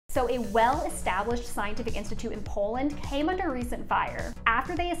So a well-established scientific institute in Poland came under recent fire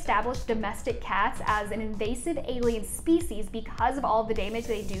after they established domestic cats as an invasive alien species because of all the damage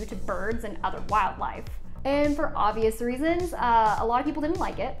they do to birds and other wildlife. And for obvious reasons, a lot of people didn't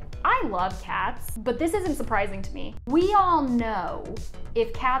like it. I love cats, but this isn't surprising to me. We all know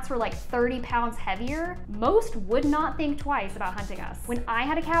if cats were like 30 pounds heavier, most would not think twice about hunting us. When I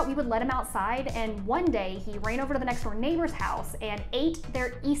had a cat, we would let him outside, and one day he ran over to the next door neighbor's house and ate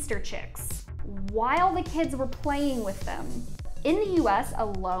their Easter chicks while the kids were playing with them. In the US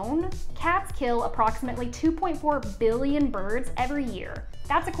alone, cats kill approximately 2.4 billion birds every year.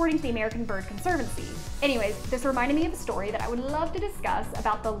 That's according to the American Bird Conservancy. Anyways, this reminded me of a story that I would love to discuss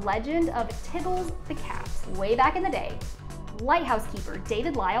about the legend of Tibbles the Cat. Way back in the day, lighthouse keeper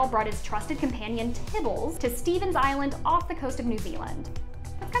David Lyle brought his trusted companion Tibbles to Stevens Island off the coast of New Zealand.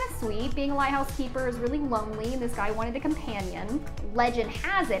 That's kind of sweet. Being a lighthouse keeper is really lonely, and this guy wanted a companion. Legend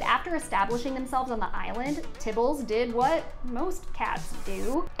has it, after establishing themselves on the island, Tibbles did what most cats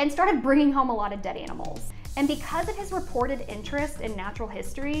do and started bringing home a lot of dead animals. And because of his reported interest in natural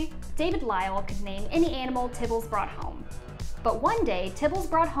history, David Lyle could name any animal Tibbles brought home. But one day, Tibbles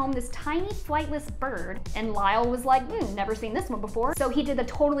brought home this tiny flightless bird, and Lyle was like, never seen this one before. So he did the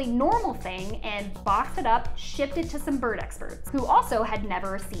totally normal thing and boxed it up, shipped it to some bird experts, who also had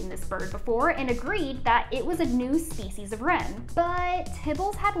never seen this bird before and agreed that it was a new species of wren. But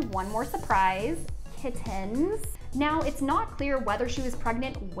Tibbles had one more surprise: kittens. Now, it's not clear whether she was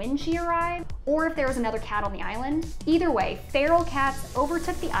pregnant when she arrived or if there was another cat on the island. Either way, feral cats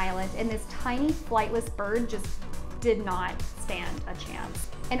overtook the island, and this tiny flightless bird just did not stand a chance.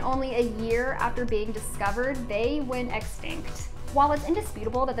 And only a year after being discovered, they went extinct. While it's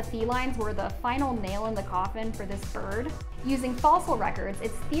indisputable that the felines were the final nail in the coffin for this bird, using fossil records,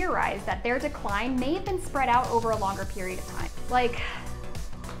 it's theorized that their decline may have been spread out over a longer period of time. Like,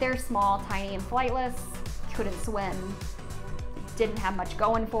 they're small, tiny, and flightless, couldn't swim, didn't have much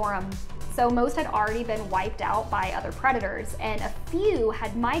going for them. So most had already been wiped out by other predators, and a few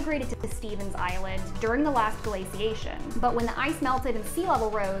had migrated to Stevens Island during the last glaciation. But when the ice melted and sea level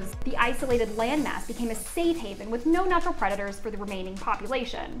rose, the isolated landmass became a safe haven with no natural predators for the remaining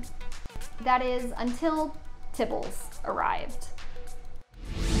population. That is, until Tibbles arrived.